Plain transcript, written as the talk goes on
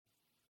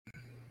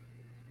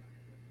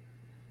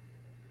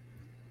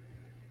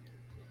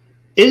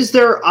Is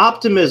there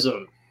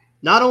optimism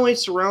not only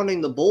surrounding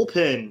the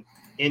bullpen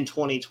in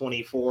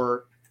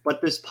 2024,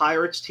 but this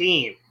Pirates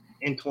team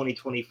in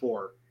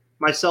 2024?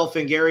 Myself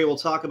and Gary will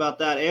talk about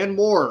that and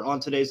more on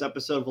today's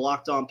episode of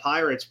Locked On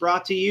Pirates,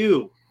 brought to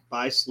you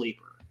by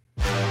Sleeper.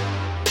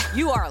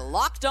 You are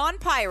Locked On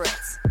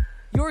Pirates,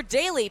 your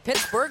daily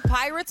Pittsburgh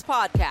Pirates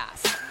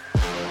podcast.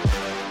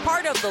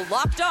 Part of the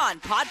Locked On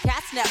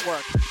Podcast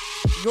Network,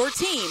 your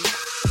team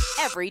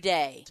every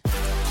day.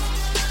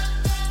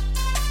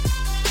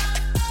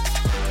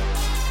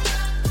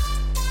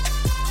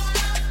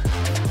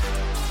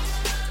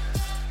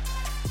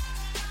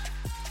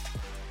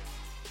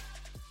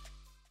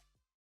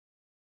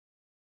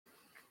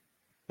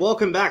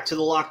 Welcome back to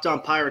the Locked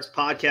On Pirates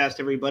podcast,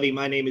 everybody.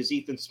 My name is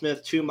Ethan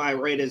Smith. To my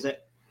right, as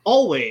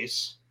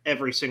always,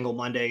 every single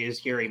Monday, is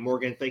Gary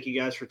Morgan. Thank you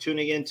guys for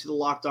tuning in to the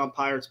Locked On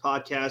Pirates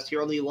podcast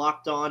here on the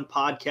Locked On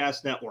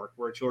Podcast Network,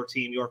 where it's your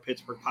team, your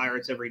Pittsburgh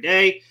Pirates, every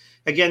day.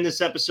 Again, this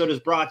episode is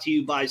brought to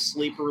you by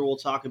Sleeper. We'll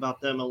talk about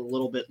them a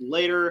little bit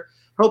later.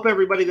 Hope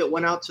everybody that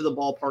went out to the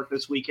ballpark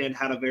this weekend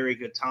had a very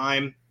good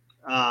time.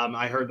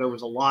 I heard there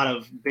was a lot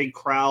of big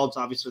crowds.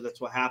 Obviously,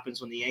 that's what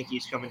happens when the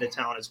Yankees come into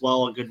town as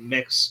well. A good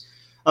mix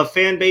of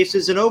fan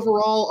bases, and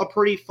overall a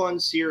pretty fun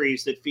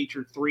series that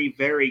featured three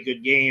very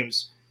good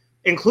games,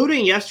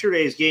 including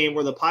yesterday's game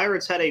where the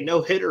Pirates had a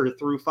no-hitter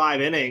through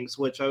 5 innings,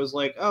 which I was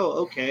like, oh,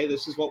 okay,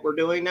 this is what we're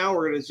doing now.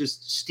 We're going to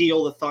just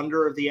steal the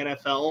thunder of the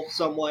NFL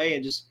some way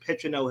and just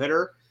pitch a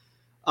no-hitter.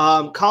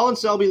 Colin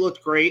Selby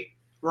looked great.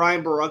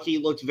 Ryan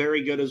Borucki looked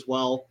very good as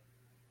well.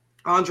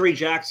 Andre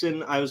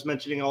Jackson, I was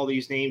mentioning all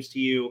these names to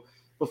you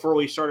before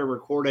we started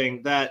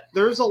recording, that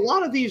there's a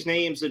lot of these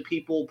names that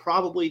people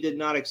probably did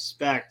not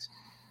expect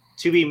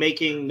to be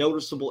making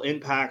noticeable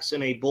impacts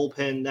in a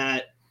bullpen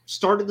that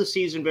started the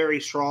season very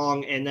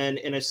strong, and then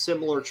in a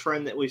similar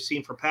trend that we've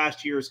seen for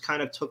past years,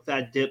 kind of took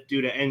that dip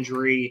due to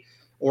injury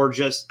or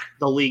just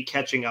the league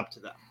catching up to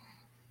them.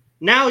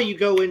 Now you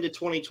go into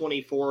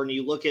 2024 and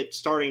you look at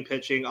starting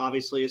pitching,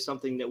 obviously, is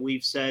something that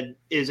we've said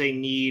is a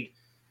need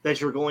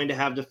that you're going to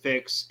have to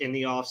fix in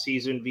the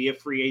offseason via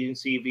free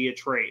agency, via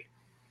trade.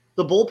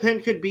 The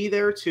bullpen could be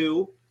there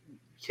too.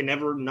 Can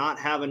never not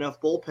have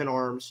enough bullpen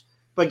arms.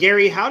 But,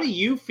 Gary, how do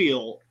you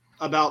feel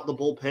about the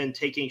bullpen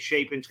taking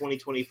shape in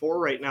 2024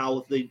 right now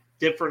with the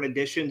different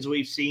additions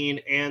we've seen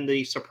and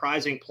the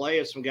surprising play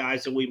of some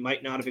guys that we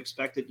might not have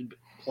expected to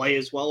play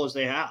as well as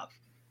they have?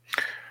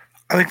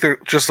 I think they're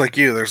just like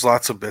you. There's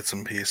lots of bits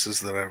and pieces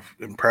that have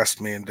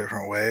impressed me in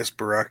different ways.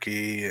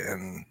 Borucki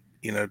and,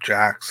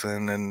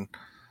 Jackson. And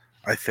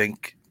I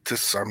think to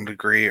some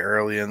degree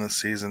early in the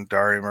season,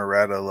 Dauri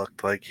Moreta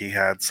looked like he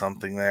had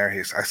something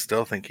there. I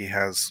still think he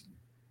has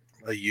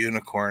a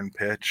unicorn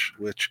pitch,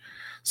 which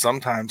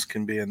sometimes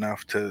can be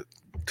enough to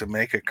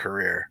make a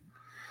career.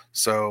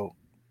 So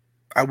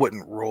I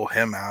wouldn't rule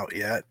him out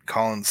yet.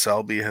 Colin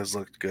Selby has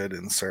looked good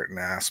in certain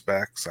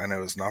aspects. I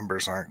know his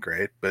numbers aren't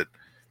great, but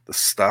the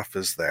stuff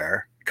is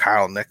there.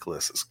 Kyle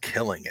Nicholas is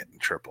killing it in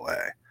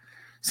AAA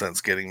since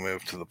getting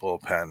moved to the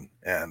bullpen,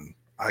 and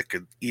I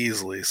could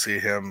easily see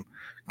him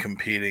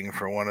competing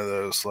for one of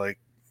those like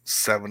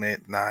 7,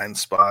 8, 9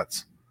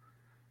 spots.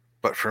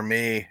 But for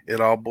me, it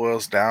all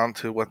boils down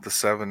to what the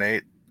 7,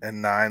 8,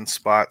 and 9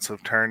 spots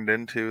have turned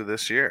into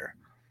this year.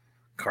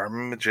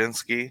 Carmen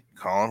Mlodzinski,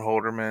 Colin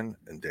Holderman,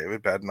 and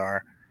David Bednar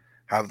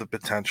have the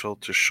potential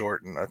to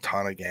shorten a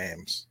ton of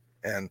games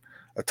and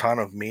a ton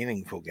of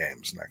meaningful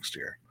games next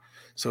year.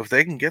 So if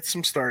they can get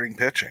some starting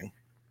pitching,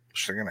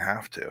 which they're going to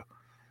have to,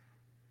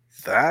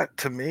 that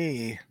to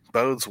me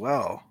bodes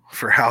well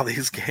for how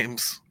these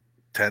games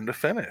tend to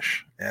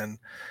finish. And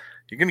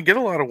you're going to get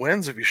a lot of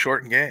wins if you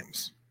shorten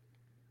games.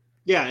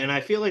 Yeah, and I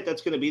feel like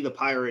that's going to be the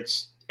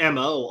Pirates'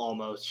 MO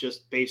almost,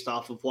 just based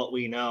off of what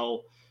we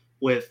know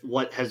with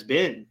what has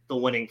been the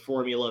winning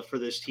formula for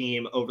this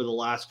team over the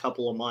last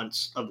couple of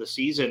months of the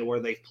season, where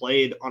they've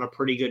played on a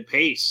pretty good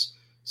pace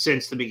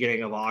since the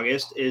beginning of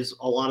August, is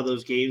a lot of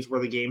those games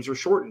where the games are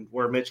shortened,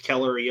 where Mitch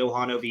Keller or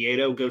Johan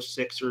Oviedo go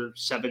 6 or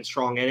 7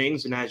 strong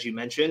innings, and as you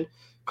mentioned,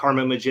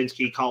 Carmen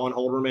Mlodzinski, Colin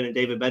Holderman, and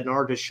David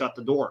Bednar just shut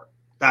the door.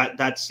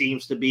 That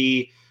seems to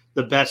be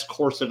the best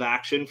course of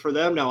action for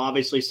them. Now,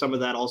 obviously, some of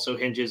that also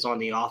hinges on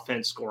the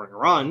offense scoring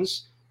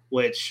runs,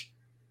 which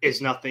is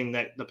nothing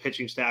that the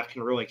pitching staff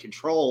can really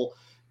control.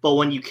 But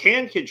when you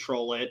can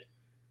control it,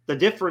 the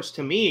difference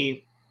to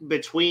me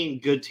between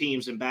good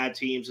teams and bad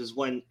teams is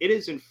when it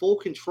is in full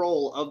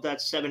control of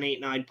that 7,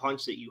 8, 9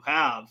 punch that you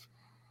have,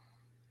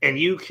 and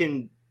you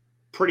can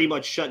pretty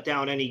much shut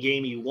down any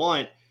game you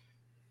want,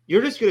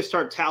 you're just going to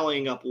start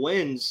tallying up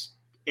wins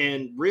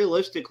in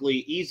realistically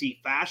easy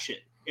fashion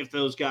if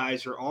those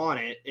guys are on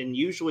it, and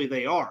usually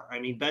they are. I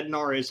mean,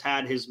 Bednar has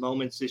had his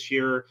moments this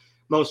year,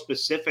 most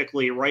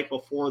specifically right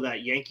before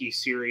that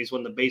Yankees series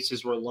when the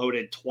bases were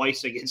loaded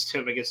twice against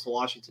him against the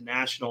Washington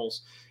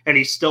Nationals, and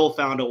he still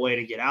found a way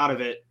to get out of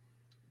it.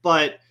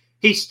 But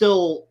he's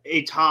still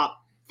a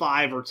top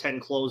 5 or 10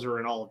 closer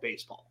in all of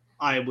baseball.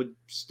 I would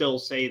still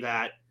say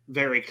that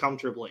very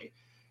comfortably.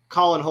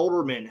 Colin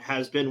Holderman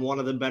has been one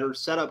of the better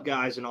setup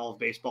guys in all of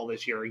baseball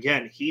this year.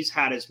 Again, he's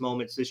had his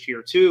moments this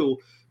year too,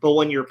 but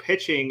when you're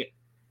pitching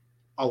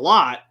a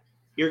lot,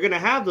 you're going to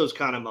have those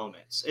kind of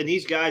moments. And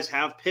these guys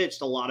have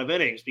pitched a lot of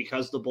innings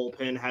because the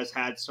bullpen has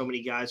had so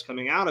many guys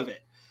coming out of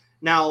it.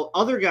 Now,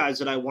 other guys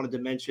that I wanted to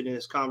mention in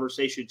this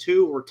conversation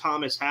too were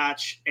Thomas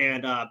Hatch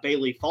and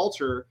Bailey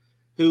Falter,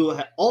 who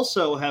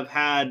also have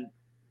had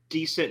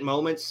decent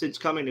moments since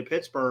coming to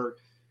Pittsburgh.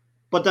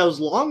 But those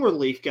long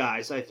relief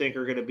guys, I think,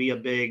 are going to be a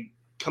big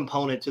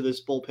component to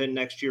this bullpen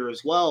next year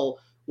as well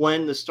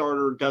when the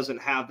starter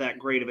doesn't have that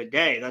great of a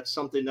day. That's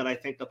something that I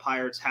think the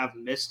Pirates have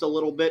missed a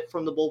little bit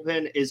from the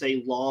bullpen, is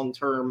a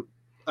long-term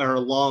or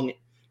long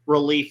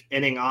relief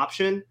inning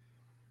option.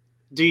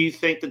 Do you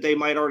think that they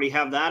might already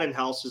have that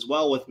in-house as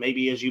well with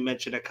maybe, as you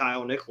mentioned, a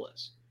Kyle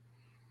Nicholas?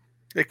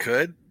 It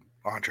could.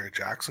 Andre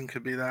Jackson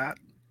could be that.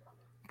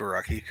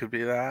 Baraki could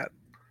be that.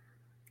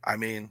 I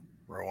mean,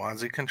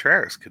 Rowanzi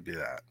Contreras could be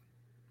that.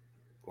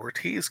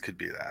 Ortiz could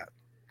be that.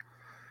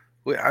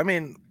 I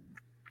mean,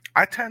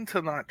 I tend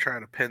to not try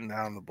to pin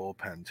down the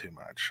bullpen too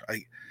much.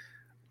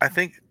 I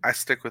think I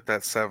stick with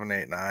that 7,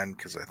 8, 9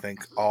 because I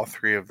think all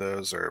three of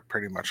those are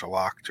pretty much a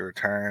lock to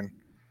return.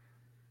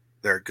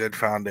 They're a good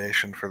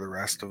foundation for the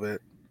rest of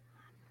it.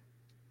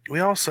 We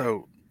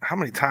also, how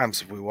many times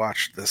have we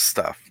watched this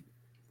stuff?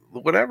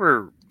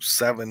 Whatever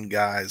 7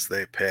 guys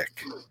they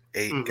pick,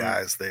 8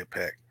 guys they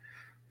pick,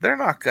 they're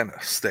not going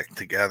to stick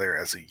together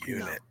as a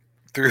unit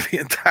through the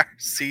entire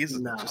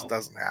season. No. It just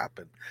doesn't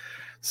happen.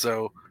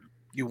 So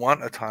you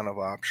want a ton of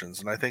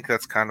options, and I think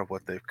that's kind of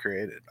what they've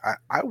created.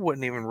 I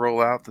wouldn't even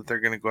rule out that they're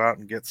going to go out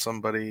and get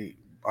somebody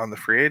on the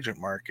free agent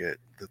market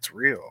that's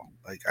real.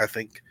 Like I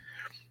think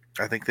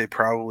they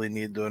probably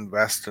need to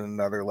invest in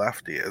another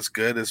lefty. As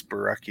good as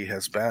Baraki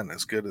has been,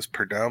 as good as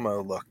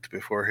Perdomo looked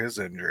before his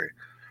injury,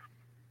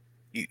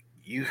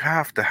 you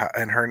have to have,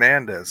 and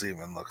Hernandez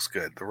even looks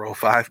good. The Rule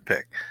 5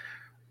 pick.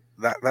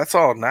 That's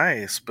all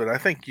nice, but I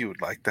think you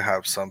would like to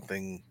have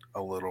something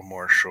a little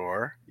more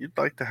sure. You'd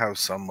like to have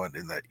someone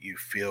that you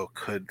feel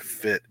could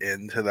fit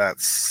into that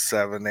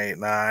 7, 8,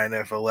 9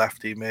 if a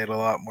lefty made a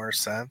lot more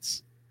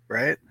sense,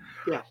 right?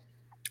 Yeah.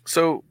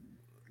 So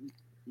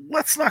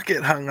let's not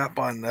get hung up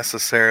on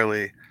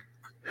necessarily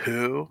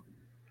who.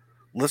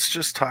 Let's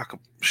just talk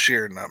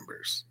sheer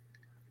numbers.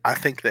 I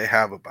think they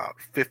have about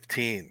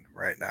 15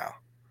 right now,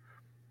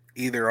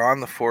 either on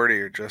the 40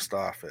 or just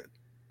off it,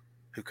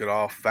 who could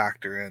all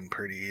factor in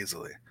pretty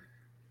easily.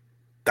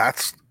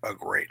 That's a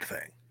great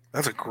thing.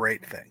 That's a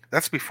great thing.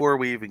 That's before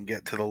we even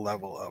get to the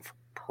level of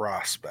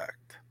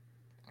prospect.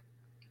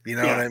 You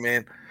know what I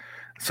mean?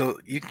 So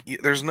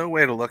there's no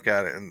way to look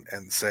at it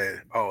and say,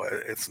 oh,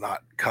 it's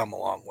not come a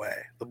long way.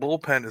 The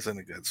bullpen is in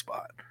a good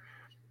spot.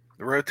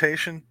 The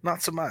rotation,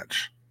 not so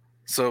much.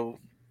 So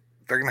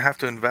they're going to have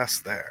to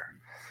invest there.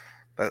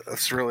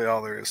 That's really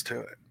all there is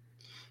to it.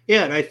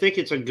 Yeah, and I think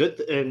it's a good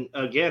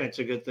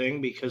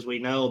thing because we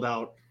know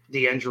about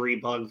the injury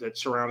bug that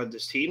surrounded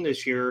this team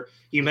this year.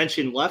 You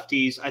mentioned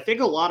lefties. I think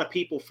a lot of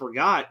people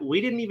forgot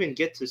we didn't even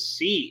get to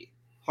see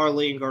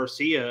Harley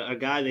Garcia, a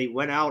guy they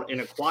went out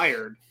and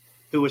acquired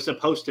who was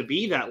supposed to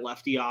be that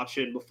lefty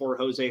option before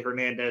Jose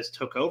Hernandez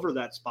took over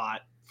that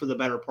spot for the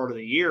better part of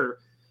the year.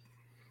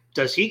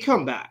 Does he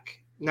come back?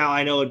 Now,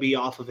 I know it'd be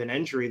off of an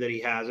injury that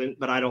he hasn't,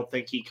 but I don't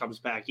think he comes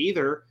back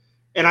either.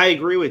 And I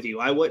agree with you.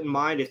 I wouldn't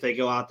mind if they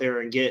go out there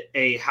and get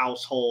a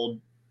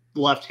household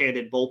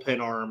left-handed bullpen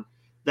arm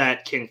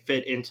that can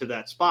fit into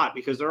that spot,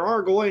 because there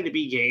are going to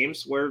be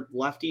games where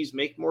lefties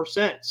make more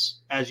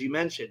sense, as you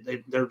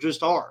mentioned. There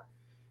just are.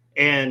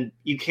 And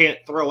you can't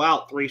throw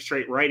out 3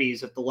 straight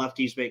righties if the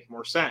lefties make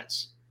more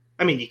sense.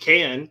 I mean, you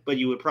can, but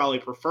you would probably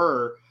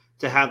prefer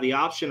to have the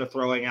option of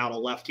throwing out a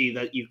lefty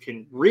that you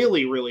can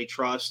really, really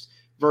trust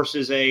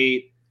versus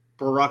a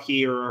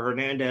Baraki or a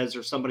Hernandez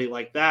or somebody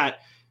like that,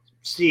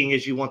 seeing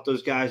as you want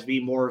those guys to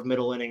be more of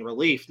middle inning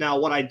relief. Now,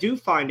 what I do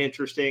find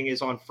interesting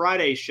is on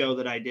Friday's show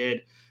that I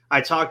did, I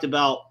talked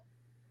about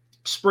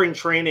spring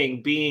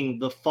training being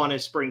the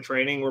funnest spring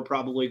training we're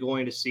probably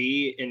going to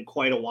see in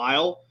quite a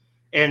while.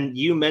 And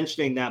you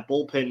mentioning that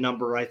bullpen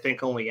number, I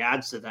think, only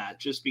adds to that,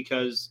 just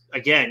because,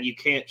 again, you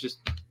can't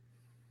just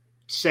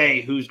say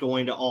who's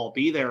going to all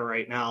be there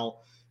right now,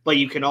 but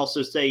you can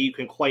also say you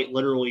can quite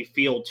literally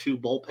field 2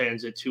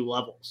 bullpens at 2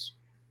 levels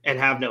and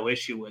have no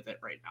issue with it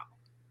right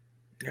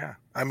now. Yeah.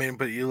 I mean,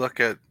 but you look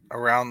at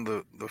around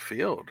the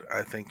field,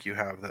 I think you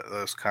have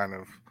those kind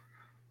of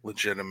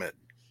legitimate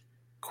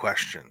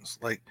questions.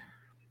 Like,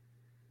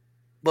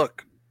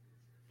 look,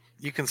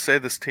 you can say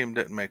this team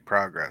didn't make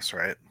progress,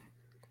 right?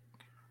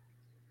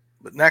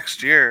 But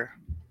next year,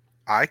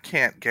 I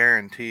can't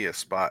guarantee a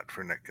spot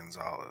for Nick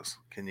Gonzalez.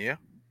 Can you?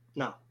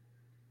 No.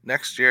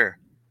 Next year,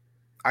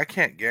 I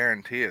can't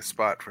guarantee a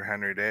spot for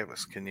Henry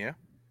Davis. Can you?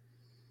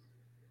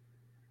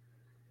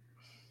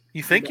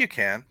 You think you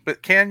can,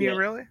 but can you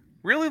really?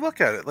 Really look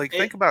at it. Like,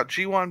 think about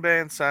G1 Bay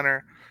in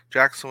center,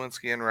 Jack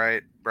Sawinski in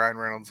right, Brian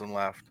Reynolds in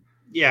left.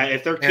 Yeah,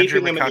 if they're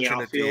keeping him in the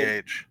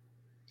outfield.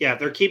 Yeah, if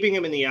they're keeping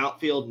him in the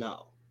outfield,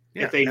 no.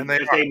 Yeah, if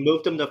they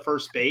moved him to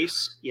first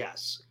base,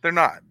 yes. They're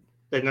not.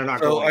 then they're not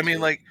So, going I mean,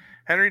 to. like,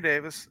 Henry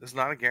Davis is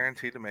not a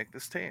guarantee to make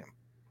this team.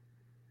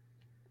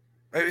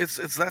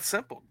 It's that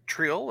simple.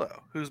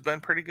 Triolo, who's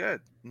been pretty good,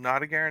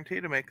 not a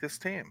guarantee to make this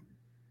team.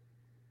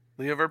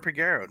 Leo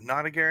Verpagero,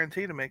 not a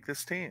guarantee to make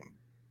this team.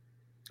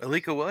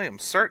 Alika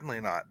Williams,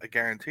 certainly not a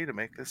guarantee to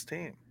make this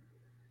team.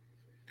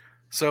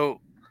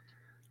 So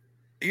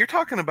you're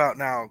talking about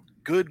now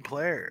good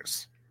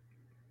players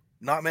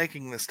not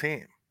making this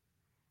team.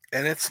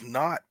 And it's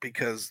not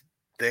because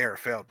they are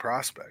failed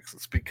prospects.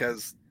 It's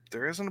because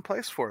there isn't a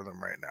place for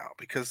them right now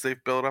because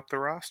they've built up the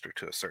roster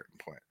to a certain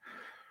point.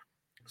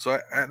 So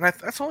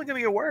that's only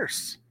going to get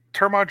worse.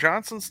 Termar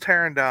Johnson's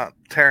tearing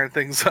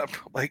things up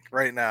like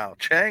right now.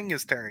 Chang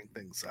is tearing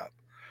things up.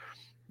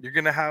 You're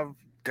going to have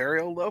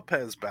Dario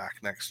Lopez back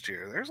next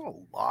year. There's a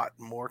lot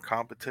more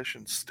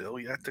competition still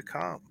yet to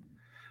come.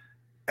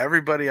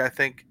 Everybody, I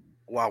think,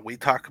 while we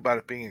talk about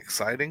it being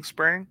exciting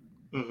spring,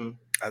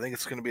 I think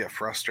it's going to be a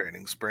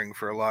frustrating spring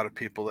for a lot of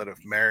people that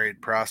have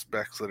married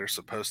prospects that are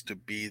supposed to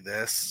be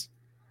this.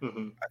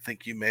 I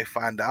think you may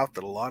find out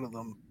that a lot of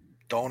them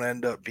don't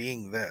end up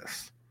being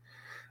this.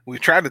 We've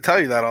tried to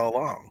tell you that all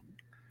along,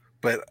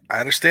 but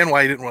I understand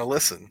why you didn't want to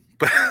listen.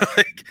 But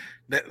like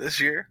this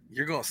year,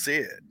 you're going to see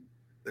it.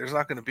 There's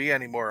not going to be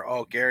any more,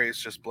 oh, Gary's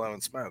just blowing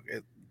smoke.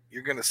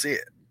 You're going to see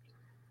it.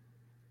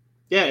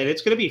 Yeah, and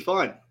it's going to be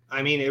fun.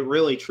 I mean, it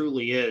really,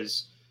 truly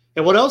is.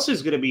 And what else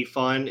is going to be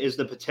fun is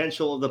the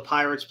potential of the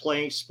Pirates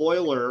playing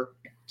spoiler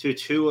to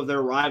two of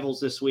their rivals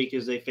this week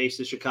as they face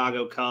the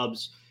Chicago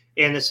Cubs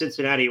and the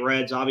Cincinnati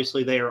Reds.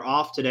 Obviously, they are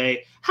off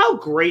today. How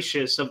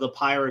gracious of the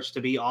Pirates to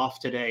be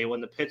off today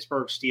when the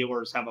Pittsburgh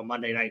Steelers have a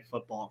Monday Night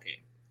Football game.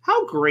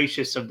 How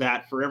gracious of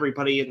that for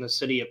everybody in the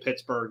city of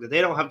Pittsburgh that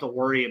they don't have to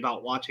worry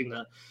about watching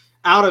the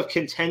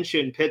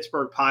out-of-contention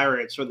Pittsburgh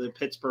Pirates or the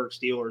Pittsburgh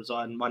Steelers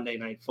on Monday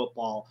Night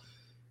Football.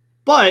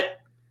 But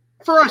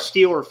for us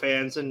Steeler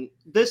fans, and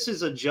this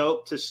is a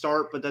joke to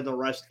start, but then the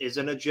rest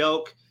isn't a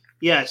joke.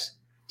 Yes,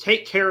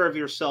 take care of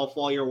yourself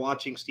while you're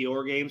watching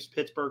Steeler games,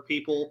 Pittsburgh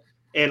people,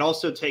 and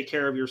also take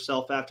care of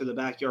yourself after the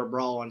backyard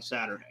brawl on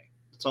Saturday.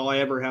 That's all I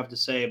ever have to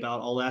say about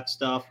all that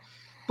stuff.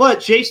 But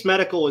Jace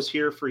Medical is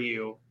here for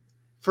you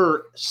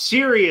for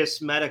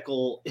serious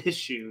medical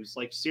issues,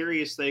 like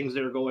serious things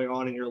that are going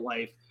on in your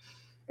life.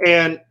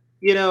 And,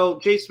 you know,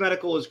 Jace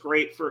Medical is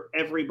great for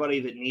everybody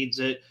that needs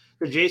it.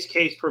 The Jace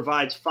case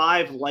provides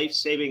 5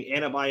 life-saving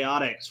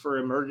antibiotics for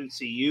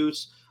emergency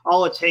use.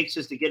 All it takes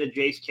is to get a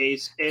Jace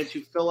case and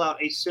to fill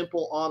out a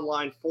simple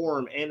online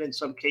form and, in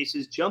some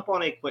cases, jump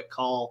on a quick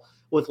call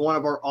with one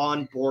of our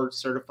on-board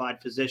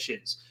certified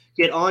physicians.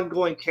 Get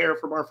ongoing care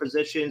from our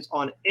physicians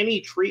on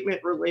any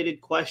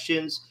treatment-related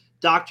questions,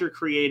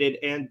 doctor-created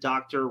and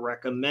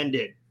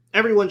doctor-recommended.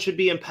 Everyone should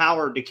be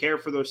empowered to care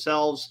for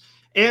themselves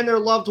and their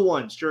loved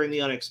ones during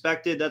the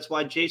unexpected. That's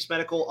why Jace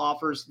Medical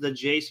offers the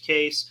Jace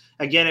case.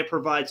 Again, it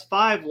provides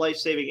 5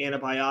 life-saving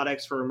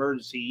antibiotics for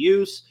emergency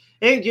use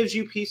and gives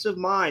you peace of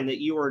mind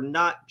that you are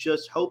not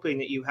just hoping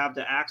that you have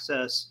the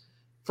access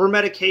for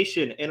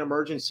medication in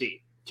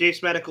emergency.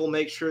 Jace Medical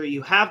makes sure that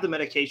you have the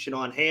medication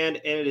on hand,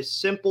 and it is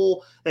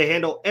simple. They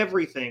handle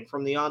everything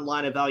from the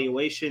online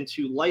evaluation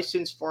to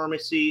licensed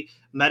pharmacy,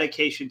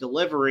 medication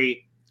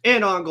delivery,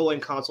 and ongoing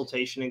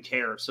consultation and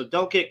care. So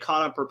don't get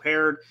caught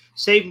unprepared.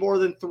 Save more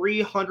than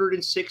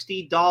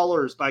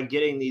 $360 by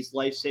getting these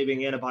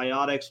life-saving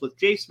antibiotics with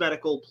Jace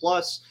Medical,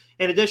 plus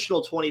an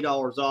additional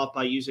 $20 off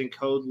by using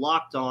code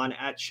LOCKEDON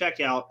at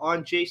checkout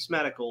on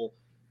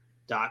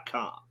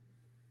jacemedical.com.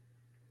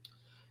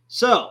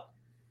 So,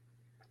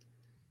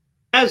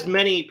 as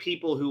many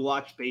people who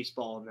watch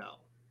baseball know,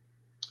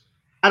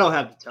 I don't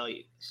have to tell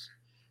you this.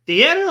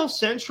 The NL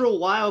Central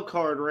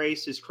wildcard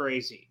race is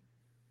crazy.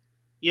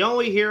 You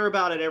only hear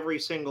about it every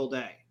single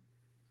day.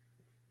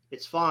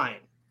 It's fine.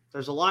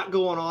 There's a lot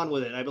going on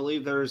with it. I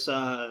believe there's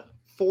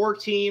 4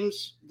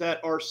 teams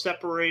that are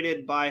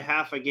separated by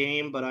half a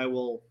game, but I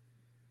will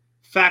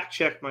fact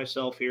check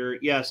myself here.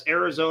 Yes,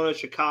 Arizona,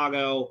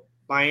 Chicago,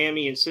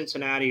 Miami, and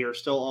Cincinnati are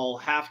still all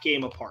half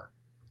game apart.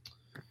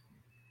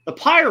 The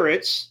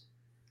Pirates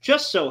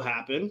just so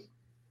happen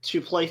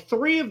to play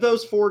 3 of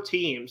those 4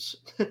 teams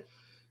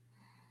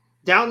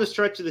down the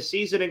stretch of the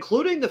season,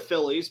 including the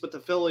Phillies, but the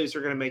Phillies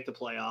are going to make the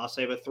playoffs.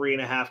 They have a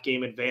 3.5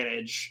 game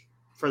advantage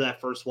for that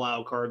first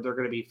wild card. They're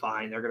going to be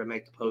fine. They're going to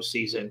make the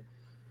postseason.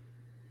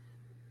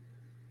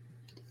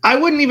 I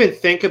wouldn't even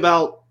think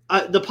about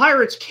the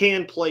Pirates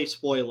can play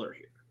spoiler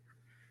here,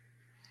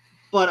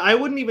 but I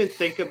wouldn't even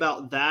think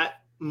about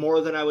that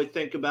more than I would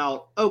think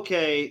about,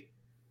 okay,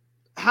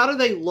 how do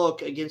they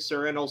look against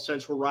their NL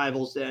Central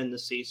rivals to end the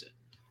season?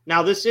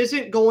 Now, this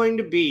isn't going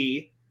to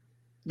be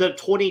the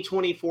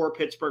 2024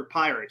 Pittsburgh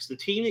Pirates. The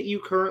team that you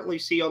currently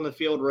see on the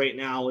field right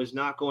now is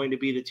not going to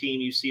be the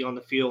team you see on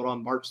the field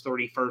on March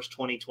 31st,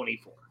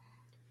 2024.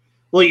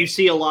 Will you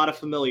see a lot of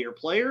familiar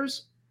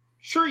players?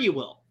 Sure you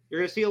will. You're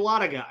going to see a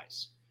lot of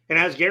guys. And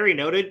as Gary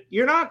noted,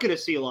 you're not going to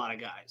see a lot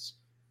of guys.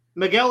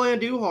 Miguel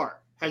Andujar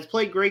has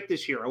played great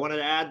this year. I wanted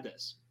to add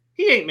this.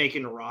 He ain't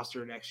making the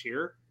roster next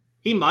year.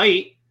 He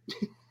might,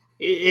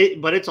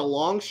 but it's a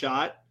long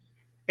shot.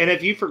 And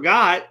if you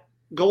forgot,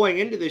 going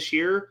into this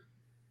year,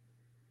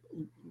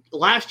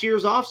 last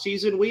year's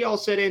offseason, we all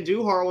said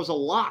Andujar was a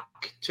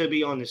lock to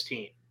be on this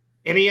team.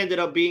 And he ended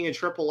up being in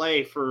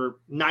AAA for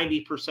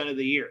 90% of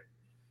the year.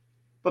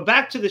 But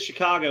back to the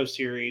Chicago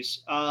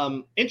series.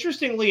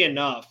 Interestingly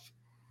enough,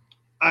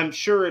 I'm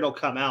sure it'll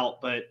come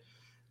out, but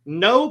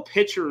no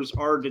pitchers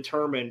are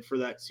determined for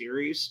that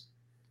series.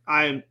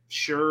 I'm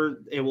sure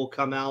it will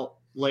come out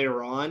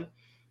later on.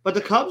 But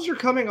the Cubs are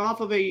coming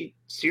off of a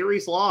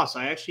series loss.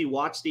 I actually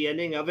watched the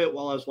ending of it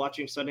while I was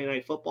watching Sunday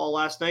Night Football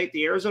last night.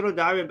 The Arizona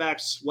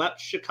Diamondbacks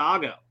swept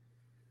Chicago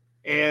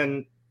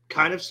and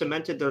kind of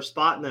cemented their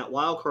spot in that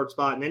wild card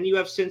spot. And then you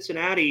have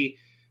Cincinnati,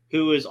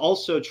 who is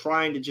also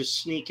trying to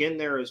just sneak in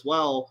there as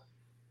well.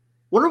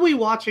 What are we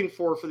watching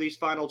for these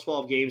final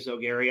 12 games, though,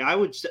 Gary? I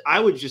would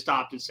just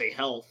opt and say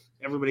health.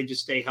 Everybody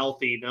just stay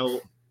healthy,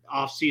 no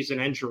off-season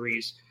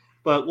injuries.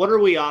 But what are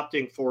we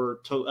opting for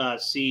to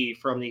see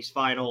from these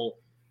final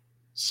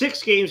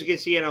 6 games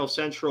against the NL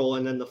Central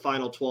and then the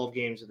final 12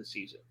 games of the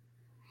season?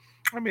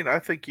 I mean, I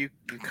think you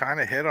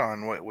kind of hit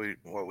on what we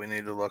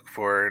need to look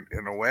for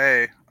in a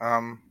way.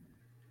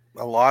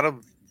 A lot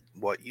of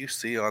what you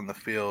see on the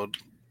field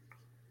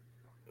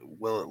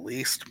will at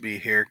least be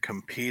here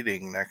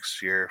competing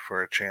next year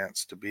for a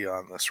chance to be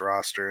on this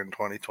roster in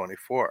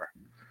 2024.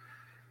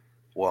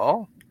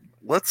 Well,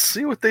 let's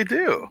see what they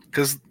do,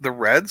 because the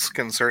Reds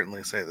can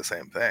certainly say the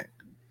same thing.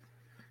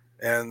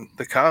 And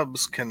the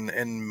Cubs can,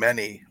 in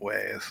many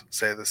ways,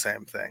 say the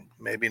same thing.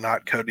 Maybe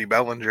not Cody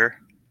Bellinger,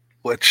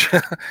 which,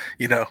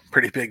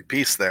 pretty big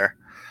piece there.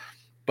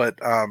 But,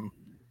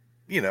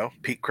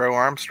 Pete Crow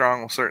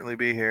Armstrong will certainly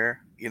be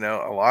here. A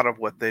lot of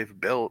what they've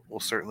built will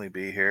certainly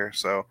be here.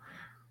 So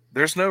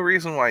there's no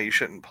reason why you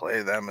shouldn't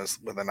play them as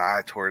with an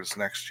eye towards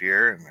next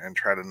year and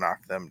try to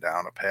knock them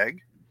down a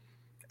peg.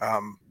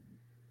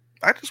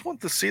 I just want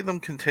to see them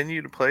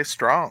continue to play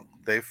strong.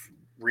 They've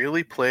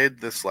really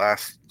played this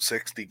last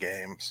 60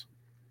 games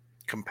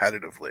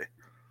competitively.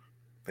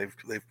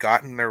 They've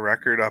gotten their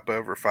record up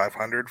over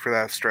 500 for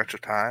that stretch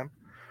of time,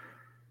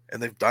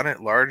 and they've done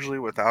it largely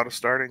without a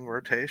starting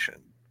rotation.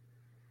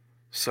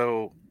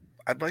 So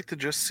I'd like to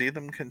just see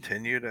them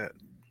continue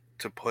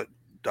to put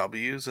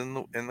W's in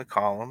the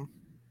column,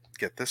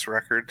 get this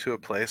record to a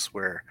place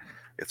where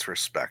it's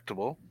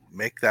respectable,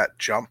 make that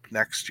jump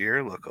next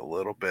year look a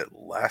little bit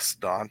less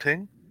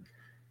daunting,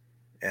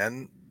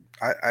 and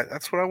I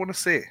that's what I want to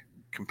see.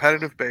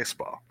 Competitive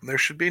baseball. There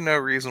should be no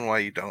reason why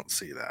you don't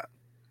see that.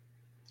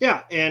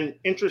 Yeah, and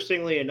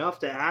interestingly enough,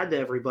 to add to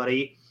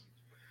everybody,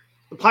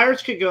 the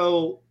Pirates could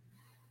go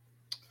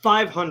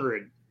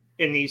 500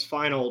 in these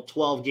final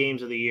 12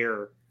 games of the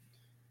year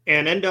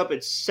and end up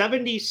at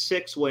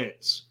 76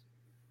 wins.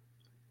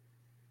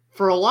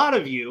 For a lot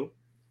of you,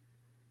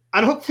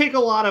 I don't think a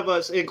lot of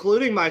us,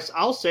 including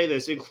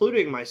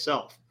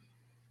myself,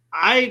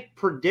 I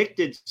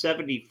predicted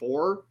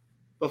 74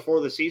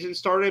 before the season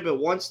started, but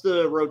once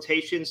the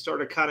rotation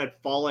started kind of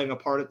falling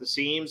apart at the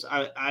seams,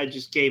 I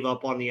just gave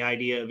up on the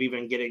idea of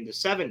even getting to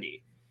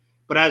 70.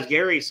 But as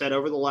Gary said,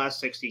 over the last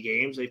 60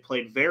 games, they've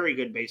played very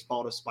good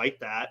baseball despite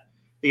that.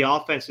 The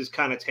offense has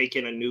kind of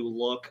taken a new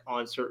look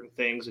on certain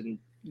things in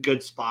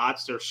good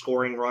spots. They're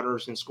scoring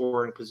runners in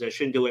scoring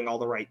position, doing all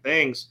the right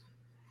things.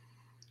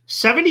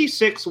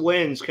 76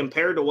 wins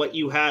compared to what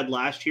you had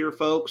last year,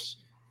 folks,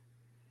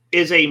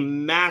 is a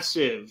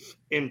massive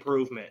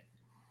improvement.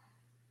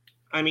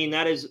 I mean,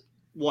 that is,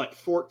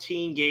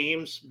 14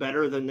 games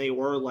better than they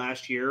were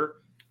last year?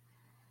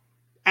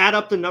 Add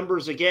up the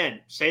numbers again.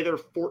 Say they're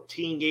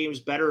 14 games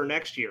better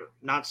next year.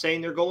 Not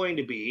saying they're going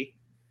to be,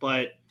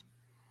 but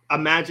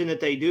imagine that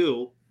they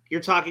do.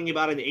 You're talking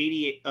about a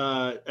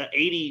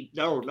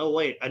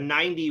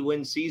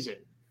 90-win season.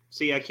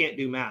 See, I can't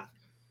do math.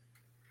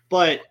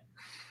 But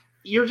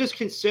you're just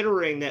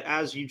considering that,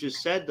 as you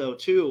just said, though,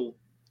 too,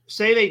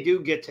 say they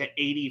do get to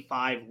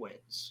 85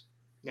 wins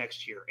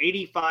next year,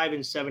 85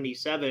 and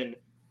 77,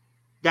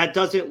 that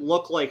doesn't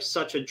look like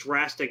such a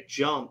drastic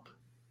jump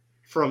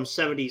from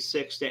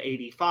 76 to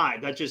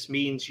 85. That just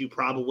means you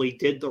probably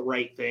did the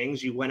right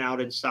things. You went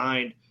out and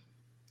signed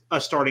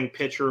a starting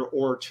pitcher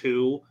or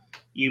two.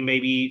 You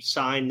maybe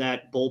signed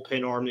that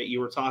bullpen arm that you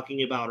were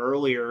talking about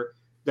earlier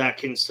that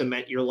can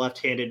cement your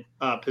left-handed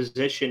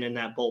position in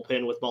that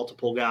bullpen with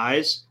multiple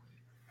guys.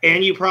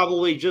 And you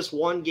probably just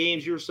won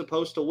games you were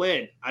supposed to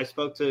win. I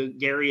spoke to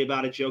Gary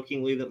about it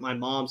jokingly that my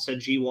mom said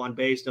G1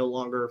 Bay is no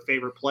longer her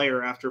favorite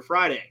player after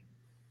Friday.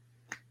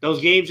 Those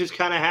games just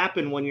kind of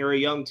happen when you're a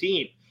young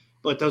team.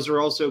 But those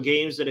are also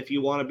games that if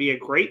you want to be a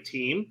great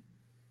team,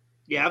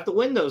 you have to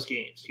win those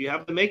games. You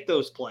have to make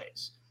those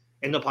plays.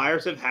 And the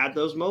Pirates have had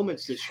those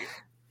moments this year.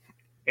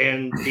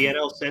 And the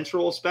NL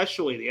Central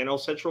especially, the NL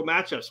Central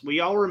matchups.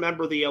 We all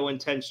remember the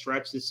 0-10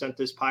 stretch that sent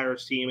this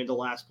Pirates team into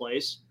last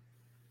place.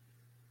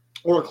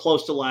 Or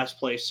close to last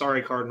place.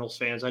 Sorry, Cardinals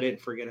fans. I didn't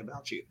forget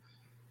about you.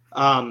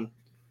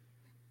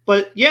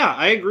 But, yeah,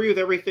 I agree with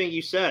everything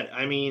you said.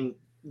 I mean,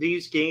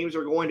 these games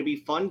are going to be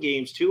fun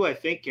games, too, I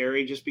think,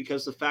 Gary, just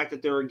because the fact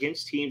that they're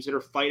against teams that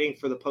are fighting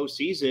for the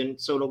postseason,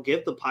 so it'll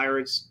give the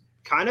Pirates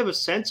kind of a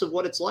sense of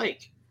what it's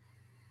like.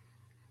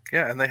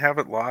 Yeah, and they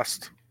haven't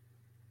lost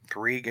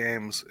 3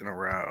 games in a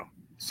row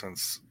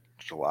since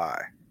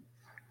July.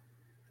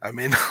 I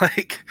mean,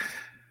 like,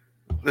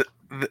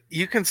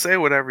 you can say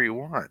whatever you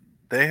want.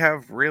 They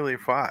have really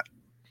fought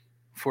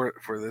for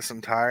this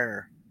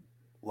entire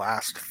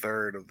last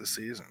third of the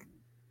season.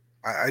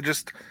 I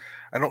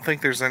don't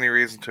think there's any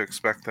reason to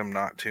expect them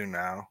not to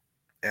now.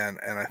 And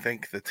I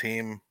think the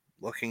team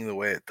looking the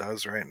way it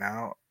does right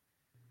now,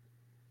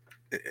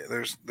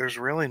 there's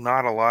really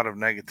not a lot of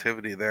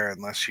negativity there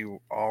unless you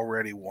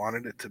already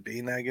wanted it to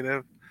be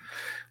negative.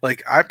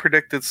 Like, I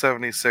predicted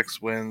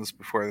 76 wins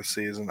before the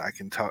season. I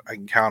can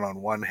count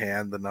on one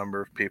hand the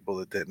number of people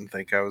that didn't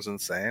think I was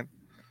insane.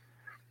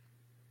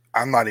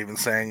 I'm not even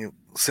saying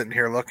sitting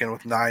here looking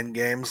with 9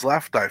 games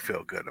left I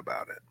feel good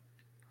about it.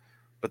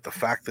 But the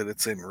fact that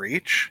it's in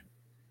reach,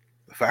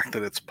 the fact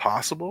that it's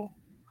possible,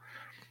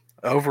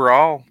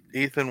 overall,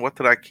 Ethan, what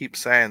did I keep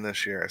saying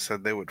this year? I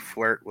said they would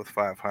flirt with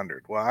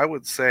 500. Well, I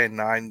would say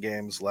 9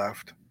 games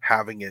left,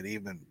 having it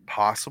even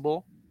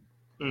possible,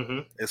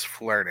 is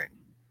flirting.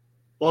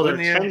 Well, they're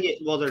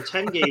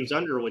 10 games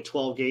under with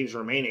 12 games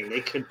remaining. They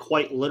could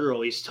quite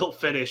literally still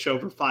finish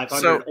over 500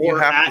 so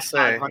or at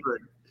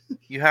 500.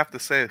 You have to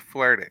say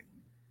flirting.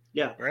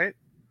 Yeah. Right?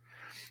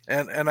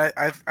 And I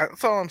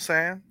that's all I'm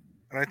saying.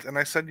 And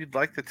I said you'd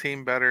like the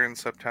team better in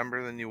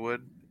September than you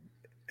would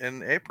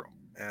in April.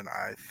 And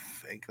I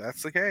think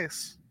that's the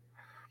case.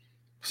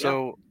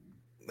 So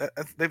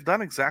they've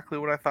done exactly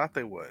what I thought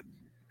they would.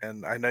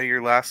 And I know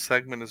your last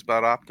segment is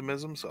about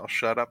optimism, so I'll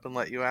shut up and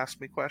let you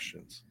ask me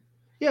questions.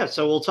 Yeah,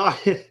 so we'll talk,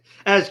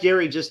 as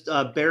Gary just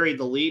buried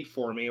the lead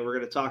for me, we're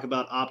going to talk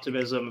about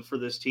optimism for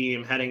this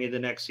team heading into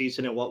next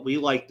season and what we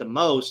like the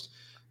most.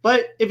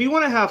 But if you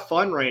want to have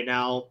fun right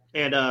now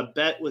and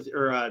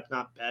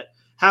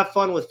have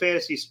fun with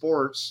fantasy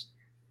sports,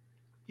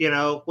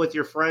 with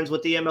your friends,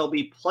 with the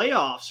MLB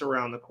playoffs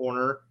around the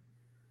corner,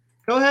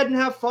 go ahead and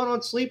have fun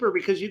on Sleeper,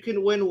 because you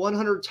can win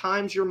 100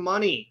 times your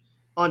money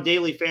on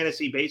daily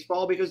fantasy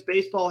baseball, because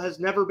baseball has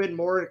never been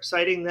more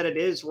exciting than it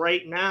is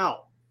right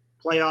now.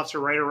 Playoffs are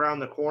right around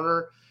the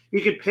corner.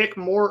 You could pick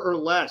more or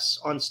less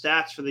on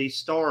stats for these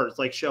stars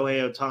like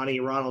Shohei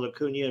Ohtani, Ronald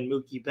Acuna, and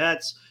Mookie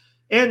Betts,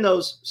 and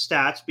those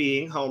stats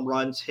being home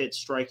runs,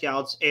 hits,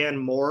 strikeouts, and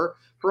more,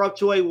 for up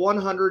to a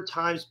 100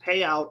 times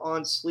payout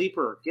on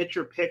Sleeper. Get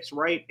your picks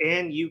right,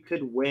 and you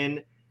could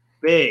win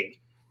big.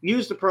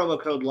 Use the promo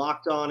code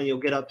LOCKEDON, and you'll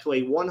get up to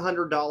a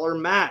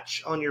 $100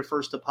 match on your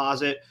first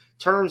deposit.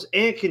 Terms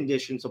and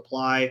conditions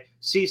apply.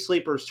 See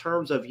Sleeper's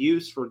terms of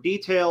use for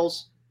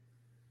details.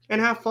 And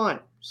have fun.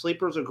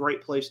 Sleeper's a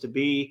great place to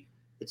be.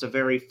 It's a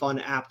very fun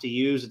app to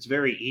use. It's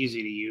very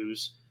easy to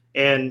use.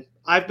 And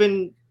I've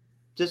been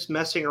just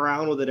messing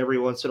around with it every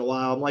once in a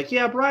while. I'm like,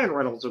 yeah, Brian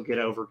Reynolds will get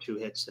over 2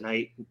 hits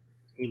tonight.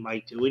 He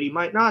might do it. He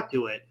might not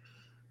do it.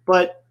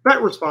 But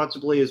bet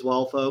responsibly as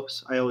well,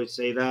 folks. I always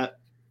say that.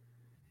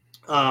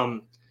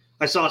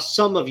 I saw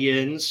some of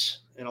yins,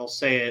 and I'll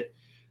say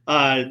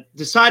it,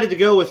 decided to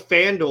go with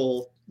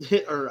FanDuel,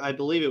 or I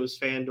believe it was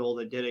FanDuel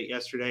that did it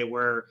yesterday,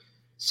 where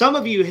some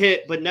of you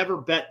hit but never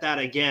bet that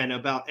again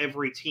about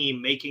every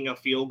team making a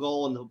field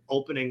goal in the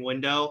opening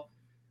window.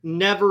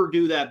 Never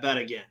do that bet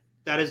again.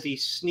 That is the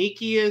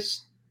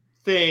sneakiest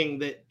thing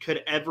that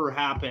could ever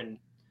happen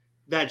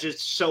that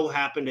just so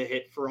happened to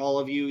hit for all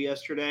of you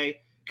yesterday.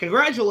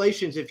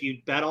 Congratulations if you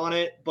bet on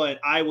it, but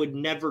I would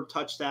never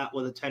touch that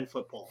with a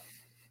 10-foot pole.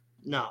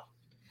 No.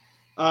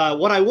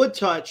 What I would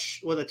touch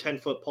with a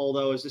 10-foot pole,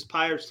 though, is this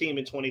Pirates team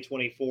in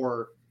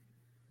 2024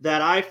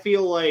 that I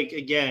feel like,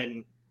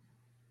 again,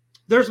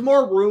 there's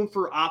more room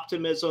for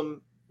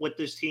optimism with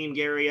this team,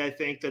 Gary, I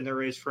think, than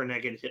there is for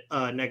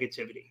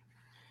negativity.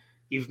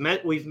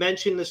 We've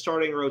mentioned the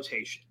starting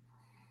rotation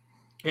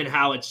and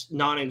how it's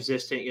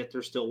non-existent, yet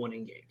they're still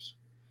winning games.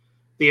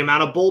 The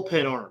amount of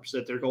bullpen arms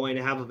that they're going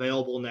to have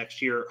available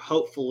next year,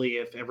 hopefully,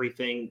 if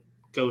everything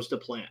goes to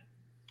plan.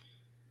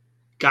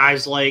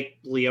 Guys like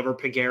Liover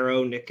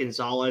Peguero, Nick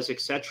Gonzalez,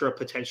 etc.,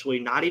 potentially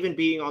not even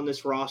being on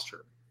this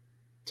roster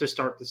to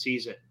start the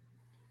season.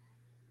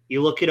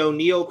 You look at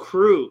O'Neal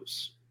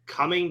Cruz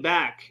coming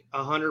back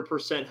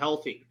 100%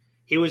 healthy.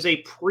 He was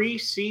a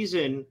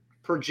preseason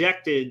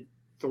projected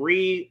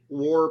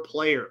 3-WAR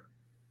player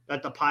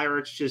that the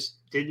Pirates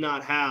just did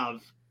not have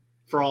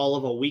for all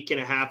of a week and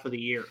a half of the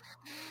year.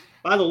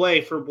 By the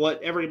way, for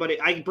what everybody,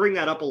 I bring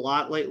that up a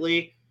lot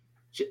lately.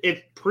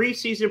 If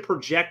preseason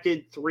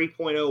projected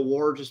 3.0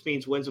 WAR just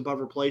means wins above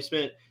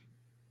replacement,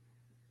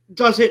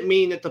 doesn't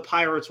mean that the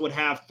Pirates would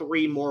have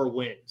 3 more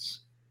wins.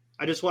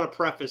 I just want to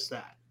preface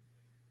that.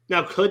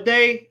 Now, could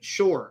they?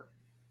 Sure.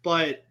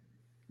 But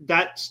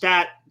that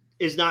stat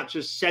is not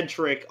just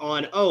centric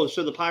on,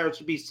 so the Pirates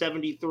would be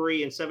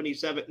 73 and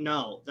 77.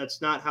 No,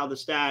 that's not how the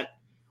stat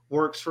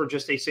works for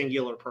just a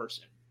singular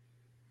person.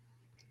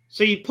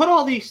 So you put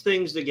all these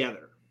things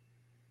together.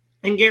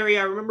 And Gary,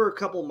 I remember a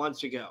couple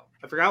months ago,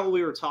 I forgot what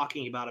we were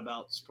talking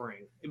about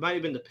spring. It might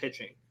have been the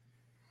pitching.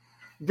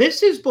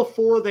 This is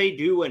before they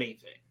do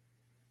anything.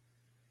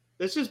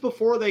 This is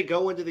before they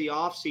go into the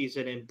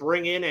offseason and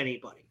bring in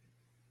anybody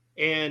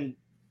and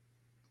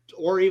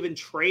or even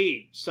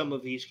trade some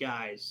of these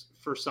guys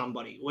for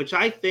somebody, which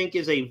I think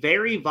is a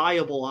very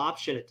viable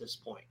option at this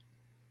point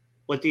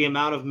with the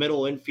amount of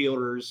middle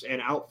infielders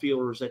and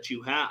outfielders that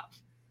you have.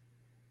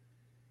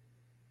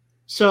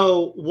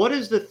 So what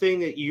is the thing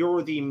that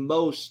you're the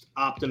most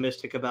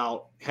optimistic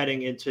about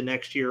heading into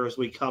next year as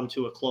we come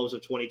to a close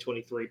of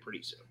 2023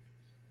 pretty soon?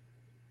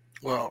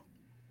 Well,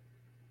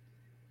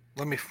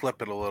 let me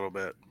flip it a little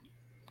bit,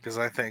 because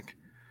I think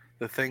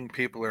the thing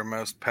people are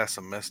most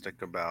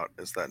pessimistic about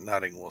is that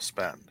Nutting will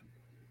spend.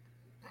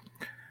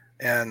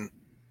 And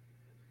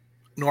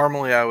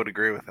normally I would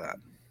agree with that.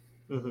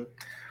 Mm-hmm.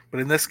 But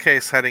in this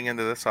case, heading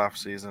into this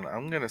offseason,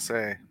 I'm going to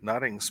say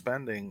Nutting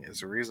spending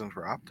is a reason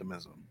for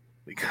optimism,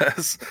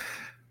 because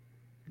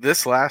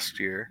this last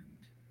year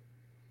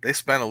they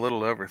spent a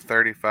little over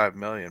 $35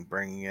 million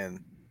bringing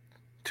in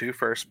 2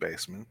 first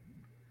basemen,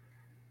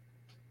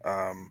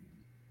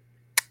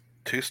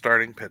 2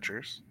 starting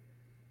pitchers,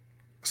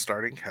 a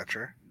starting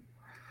catcher,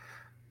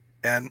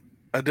 and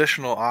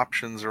additional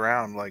options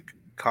around like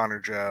Connor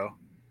Joe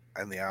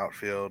and the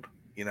outfield.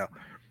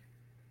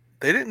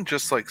 They didn't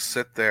just like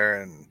sit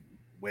there and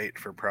wait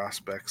for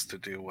prospects to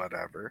do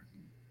whatever.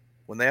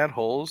 When they had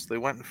holes, they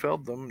went and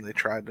filled them. And they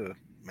tried to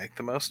make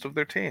the most of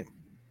their team.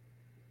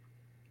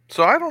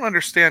 So I don't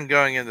understand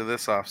going into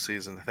this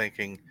offseason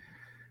thinking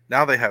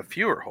now they have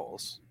fewer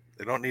holes.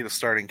 They don't need a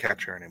starting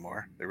catcher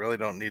anymore. They really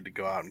don't need to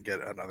go out and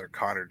get another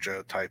Connor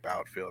Joe type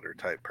outfielder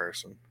type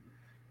person.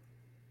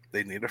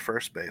 They need a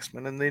first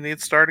baseman and they need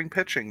starting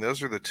pitching.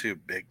 Those are the 2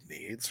 big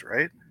needs,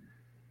 right?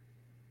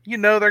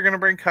 They're going to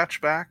bring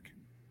Kutch back.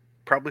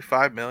 Probably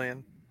 $5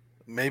 million,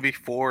 maybe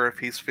 4 if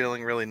he's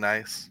feeling really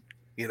nice.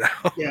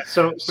 Yeah,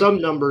 so some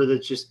number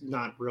that's just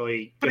not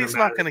really. But he's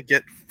not going to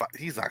get.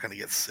 He's not going to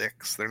get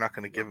 6. They're not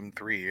going to give him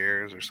 3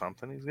 years or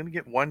something. He's going to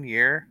get 1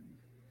 year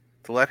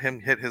to let him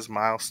hit his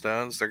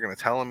milestones. They're going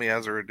to tell him he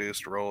has a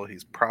reduced role.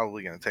 He's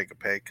probably going to take a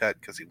pay cut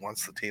because he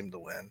wants the team to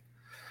win.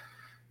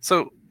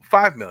 So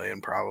 $5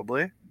 million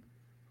probably.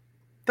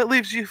 That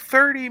leaves you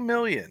 $30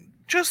 million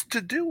just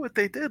to do what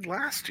they did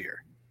last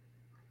year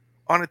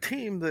on a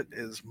team that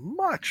is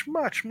much,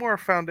 much more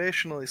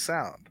foundationally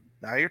sound.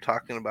 Now you're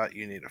talking about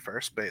you need a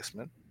first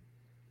baseman.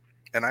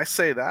 And I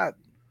say that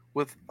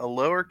with a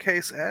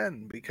lowercase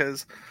n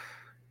because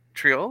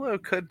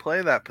Triolo could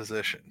play that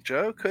position.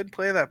 Joe could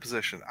play that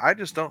position. I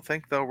just don't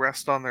think they'll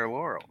rest on their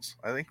laurels.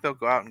 I think they'll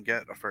go out and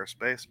get a first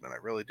baseman. I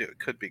really do. It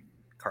could be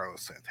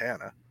Carlos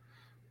Santana,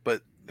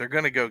 but they're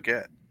going to go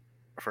get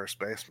a first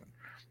baseman.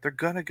 They're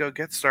going to go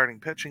get starting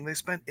pitching. They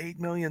spent $8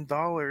 million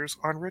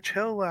on Rich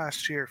Hill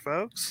last year,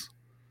 folks.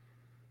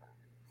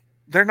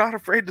 They're not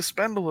afraid to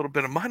spend a little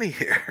bit of money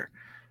here.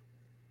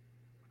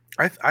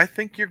 I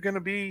think you're going to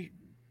be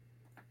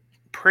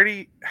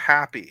pretty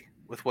happy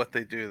with what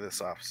they do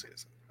this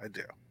offseason. I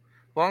do.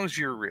 As long as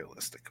you're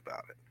realistic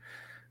about it.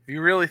 If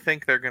you really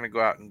think they're going to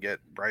go out and get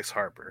Bryce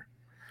Harper,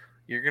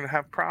 you're going to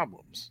have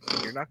problems.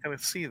 You're not going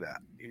to see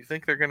that. You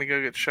think they're going to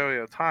go get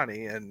Shohei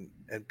Ohtani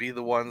and be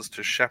the ones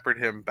to shepherd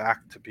him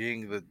back to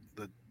being the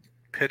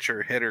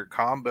pitcher-hitter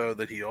combo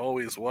that he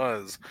always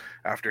was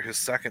after his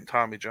second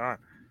Tommy John.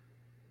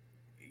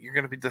 You're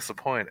going to be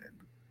disappointed.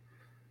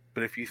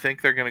 But if you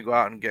think they're going to go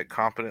out and get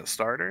competent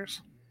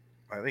starters,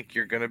 I think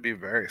you're going to be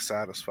very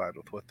satisfied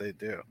with what they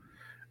do.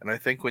 And I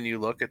think when you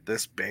look at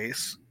this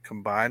base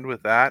combined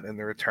with that and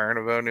the return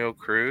of O'Neal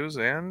Cruz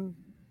and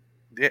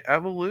the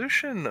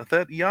evolution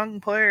that young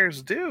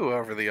players do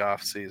over the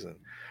offseason,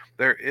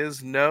 there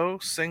is no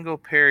single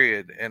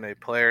period in a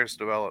player's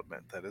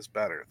development that is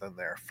better than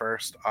their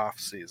first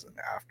offseason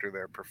after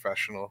their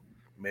professional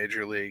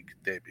major league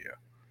debut.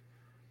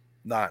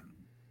 None.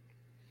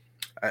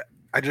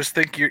 I just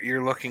think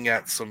you're looking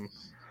at some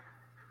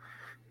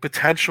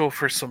potential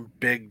for some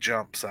big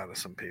jumps out of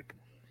some people.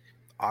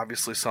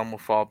 Obviously, some will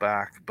fall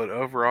back, but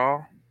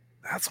overall,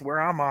 that's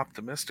where I'm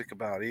optimistic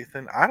about,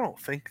 Ethan. I don't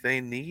think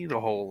they need a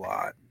whole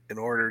lot in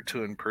order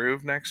to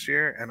improve next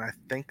year, and I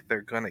think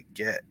they're going to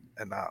get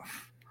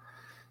enough.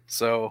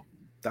 So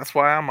that's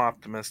why I'm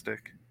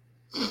optimistic.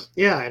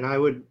 Yeah, and I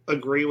would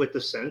agree with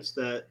the sense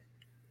that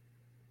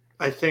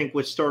I think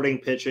with starting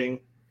pitching,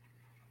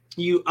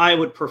 I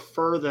would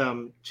prefer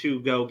them to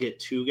go get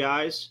 2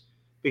 guys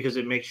because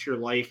it makes your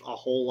life a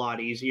whole lot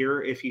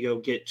easier if you go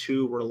get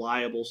 2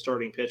 reliable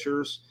starting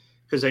pitchers,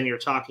 because then you're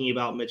talking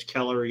about Mitch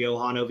Keller,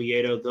 Johan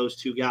Oviedo, those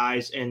 2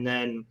 guys, and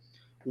then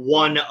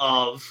one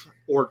of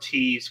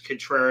Ortiz,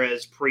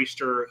 Contreras,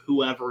 Priester,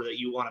 whoever that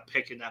you want to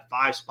pick in that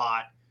 5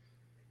 spot.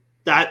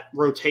 That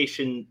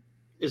rotation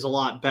is a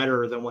lot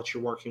better than what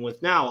you're working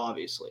with now,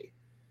 obviously.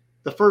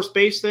 The first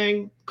base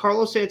thing,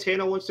 Carlos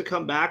Santana wants to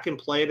come back and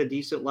play at a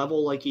decent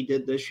level like he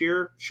did this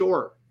year.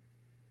 Sure.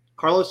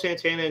 Carlos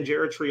Santana and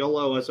Jared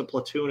Triolo as a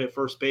platoon at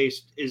first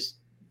base is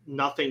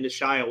nothing to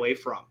shy away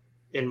from,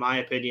 in my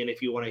opinion, if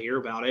you want to hear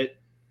about it.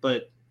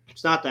 But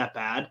it's not that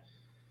bad.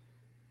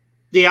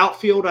 The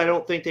outfield, I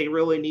don't think they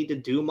really need to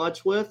do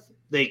much with.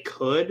 They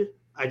could.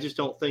 I just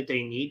don't think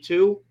they need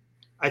to.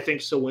 I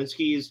think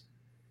Sawinski is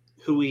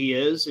who he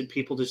is, and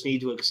people just need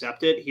to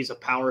accept it. He's a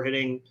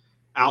power-hitting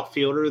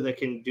outfielder that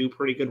can do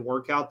pretty good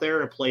work out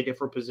there and play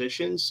different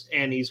positions.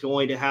 And he's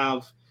going to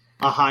have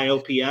a high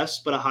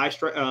OPS, but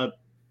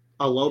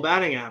a low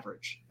batting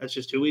average. That's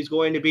just who he's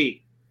going to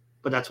be.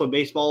 But that's what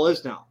baseball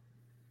is now.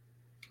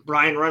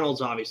 Brian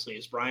Reynolds, obviously,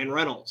 is Brian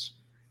Reynolds.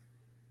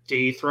 Do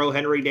you throw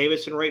Henry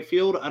Davis in right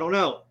field? I don't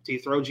know. Do you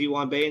throw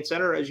G1 Bay in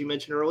center, as you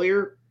mentioned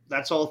earlier?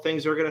 That's all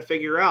things they're going to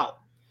figure out.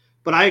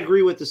 But I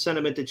agree with the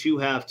sentiment that you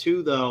have,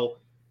 too, though.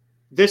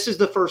 This is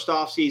the first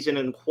offseason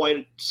in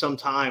quite some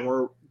time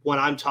where when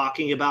I'm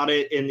talking about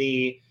it in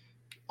the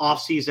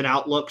offseason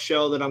outlook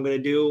show that I'm going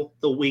to do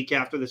the week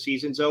after the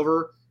season's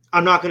over,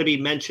 I'm not going to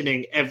be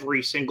mentioning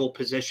every single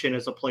position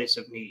as a place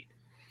of need.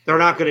 They're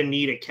not going to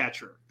need a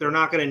catcher. They're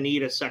not going to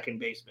need a second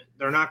baseman.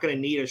 They're not going to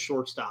need a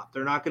shortstop.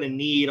 They're not going to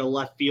need a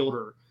left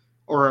fielder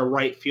or a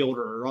right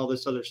fielder or all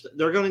this other stuff.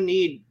 They're going to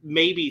need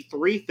maybe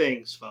three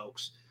things,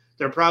 folks.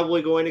 They're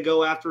probably going to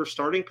go after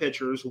starting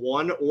pitchers,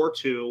 one or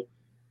two,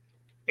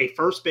 a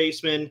first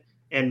baseman,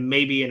 and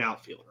maybe an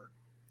outfielder.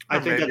 I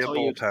think that's all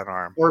you bullpen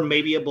arm. Or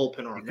maybe a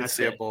bullpen arm. You can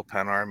see a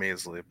bullpen arm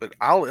easily. But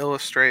I'll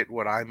illustrate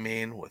what I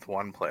mean with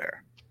one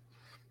player.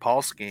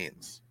 Paul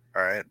Skeens,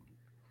 all right?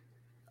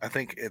 I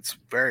think it's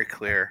very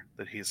clear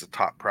that he's a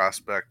top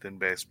prospect in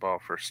baseball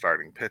for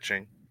starting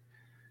pitching.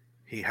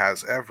 He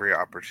has every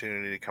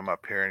opportunity to come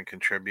up here and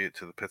contribute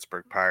to the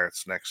Pittsburgh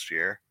Pirates next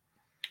year.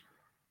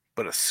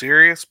 But a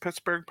serious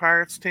Pittsburgh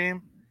Pirates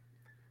team,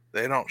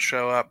 they don't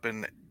show up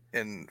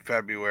in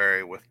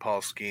February with Paul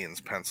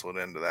Skeens penciled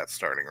into that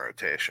starting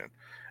rotation.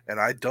 And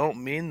I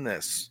don't mean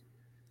this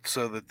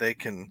so that they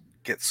can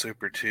get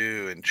Super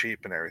 2 and cheap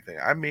and everything.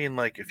 I mean,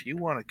 like, if you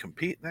want to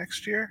compete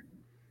next year,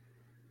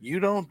 you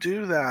don't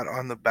do that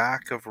on the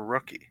back of a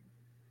rookie.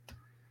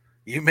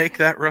 You make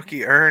that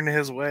rookie earn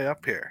his way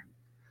up here.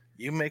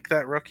 You make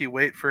that rookie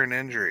wait for an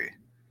injury.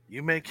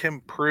 You make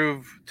him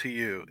prove to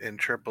you in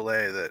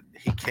AAA that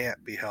he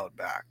can't be held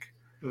back.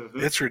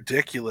 Mm-hmm. It's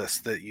ridiculous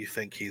that you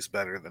think he's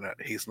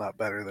not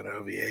better than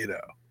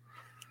Oviedo.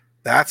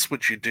 That's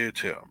what you do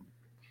to him.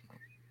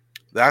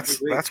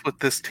 That's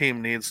what this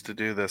team needs to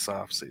do this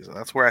offseason.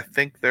 That's where I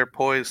think they're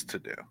poised to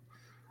do.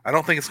 I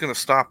don't think it's going to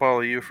stop all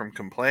of you from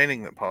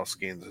complaining that Paul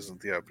Skeens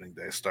isn't the opening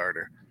day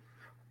starter,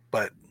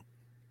 but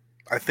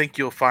I think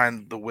you'll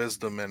find the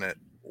wisdom in it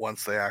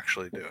once they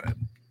actually do it.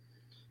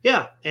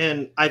 Yeah,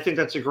 and I think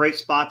that's a great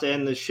spot to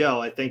end the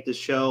show. I think the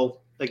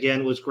show,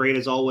 again, was great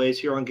as always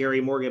here on Gary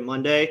Morgan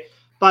Monday.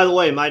 By the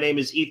way, my name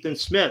is Ethan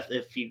Smith,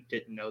 if you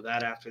didn't know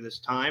that after this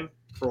time,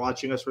 for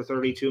watching us for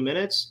 32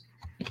 minutes.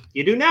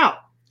 You do now.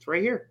 It's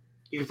right here.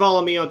 You can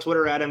follow me on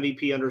Twitter at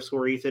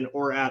MVP_Ethan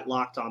or at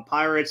Locked On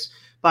Pirates.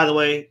 By the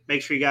way,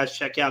 make sure you guys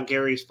check out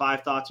Gary's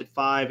 5 Thoughts at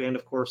 5 and,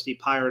 of course, the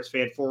Pirates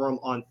Fan Forum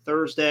on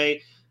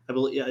Thursday. I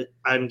believe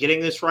I'm getting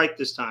this right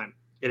this time.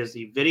 It is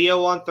the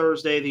video on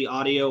Thursday, the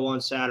audio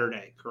on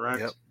Saturday,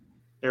 correct? Yep.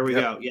 There we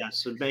go. Yeah,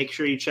 so make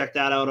sure you check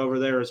that out over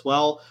there as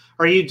well.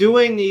 Are you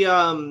doing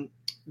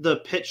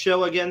the Pit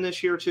Show again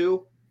this year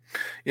too?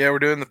 Yeah, we're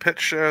doing the Pit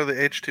Show, the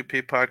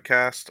H2P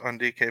podcast on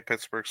DK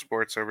Pittsburgh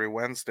Sports every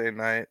Wednesday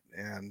night,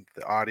 and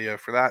the audio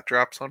for that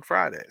drops on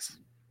Fridays.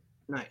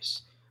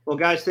 Nice. Well,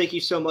 guys, thank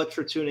you so much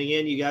for tuning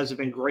in. You guys have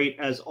been great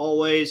as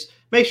always.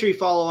 Make sure you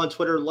follow on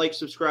Twitter, like,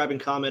 subscribe, and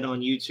comment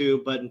on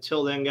YouTube. But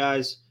until then,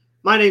 guys,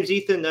 my name's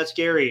Ethan. That's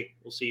Gary.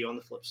 We'll see you on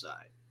the flip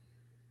side.